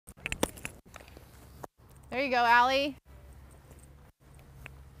There you go, Allie.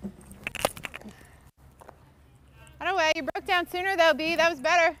 Not away. You broke down sooner though, B. That was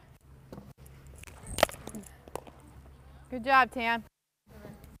better. Good job, Tam.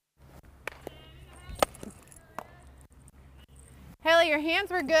 Haley, your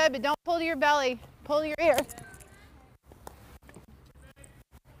hands were good, but don't pull to your belly. Pull to your ear.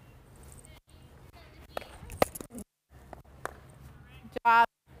 Good job.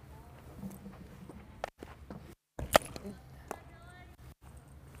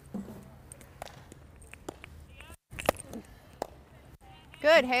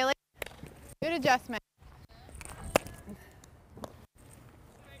 Good, Haley. Good adjustment.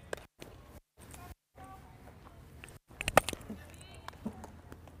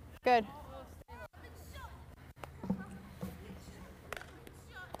 Good.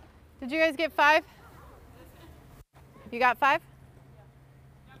 Did you guys get 5? You got 5?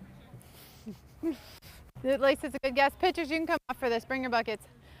 At least it's a good guess. Pitchers, you can come off for this. Bring your buckets.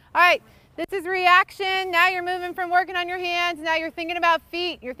 All right, this is reaction. Now you're moving from working on your hands. Now you're thinking about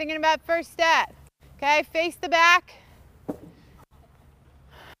feet. You're thinking about first step. Okay, face the back.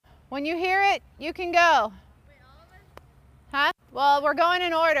 When you hear it, you can go. Huh? Well, we're going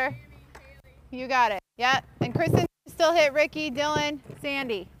in order. You got it. Yeah. And Kristen still hit Ricky, Dylan,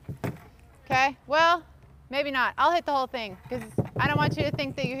 Sandy. Okay. Well, maybe not. I'll hit the whole thing because I don't want you to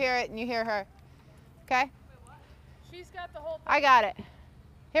think that you hear it and you hear her. Okay? She's got the whole thing. I got it.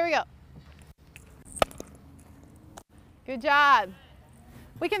 Here we go. Good job.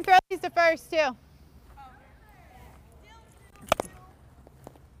 We can throw these to first too.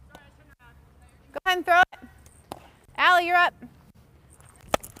 Go ahead and throw it. Allie, you're up.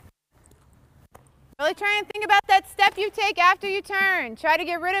 Really try and think about that step you take after you turn. Try to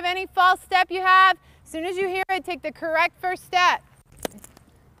get rid of any false step you have. As soon as you hear it, take the correct first step.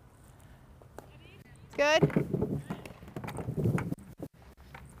 Good.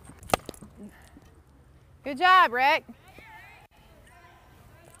 Good job, Rick.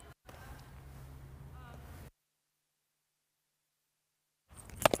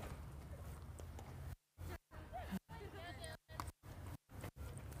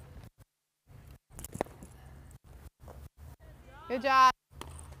 Good job.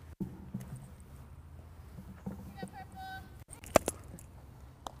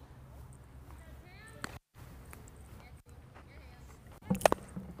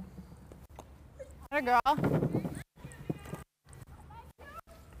 Atta girl.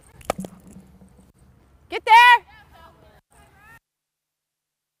 Get there.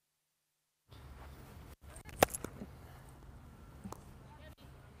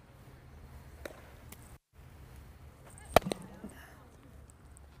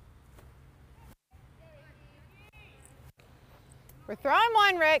 We're throwing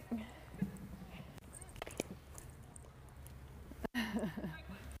one, Rick.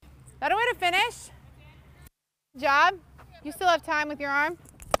 That a way to finish? Good job. You still have time with your arm.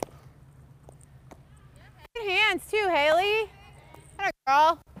 Good hands too, Haley. Atta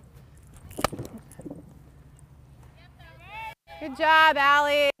girl. Good job,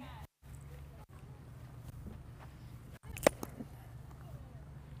 Allie.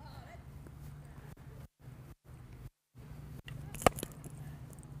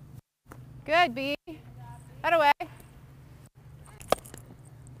 Good, B. That away.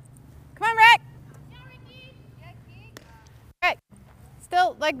 Come on, Rick. Rick,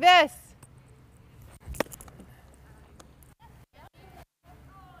 still like this.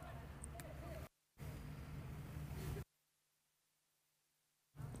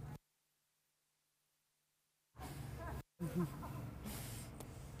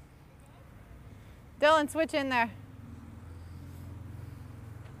 Dylan, switch in there.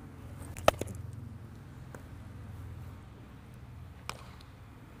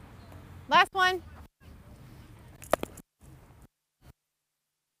 Last one.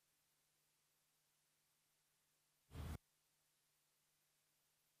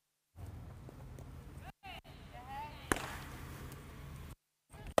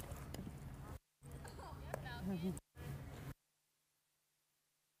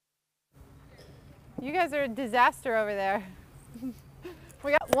 You guys are a disaster over there.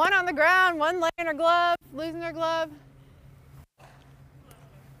 We got one on the ground, one laying her glove, losing her glove.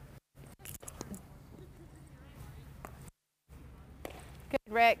 Good,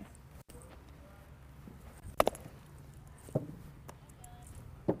 Rick.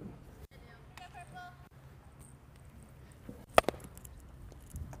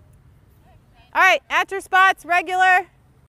 All right, at your spots, regular.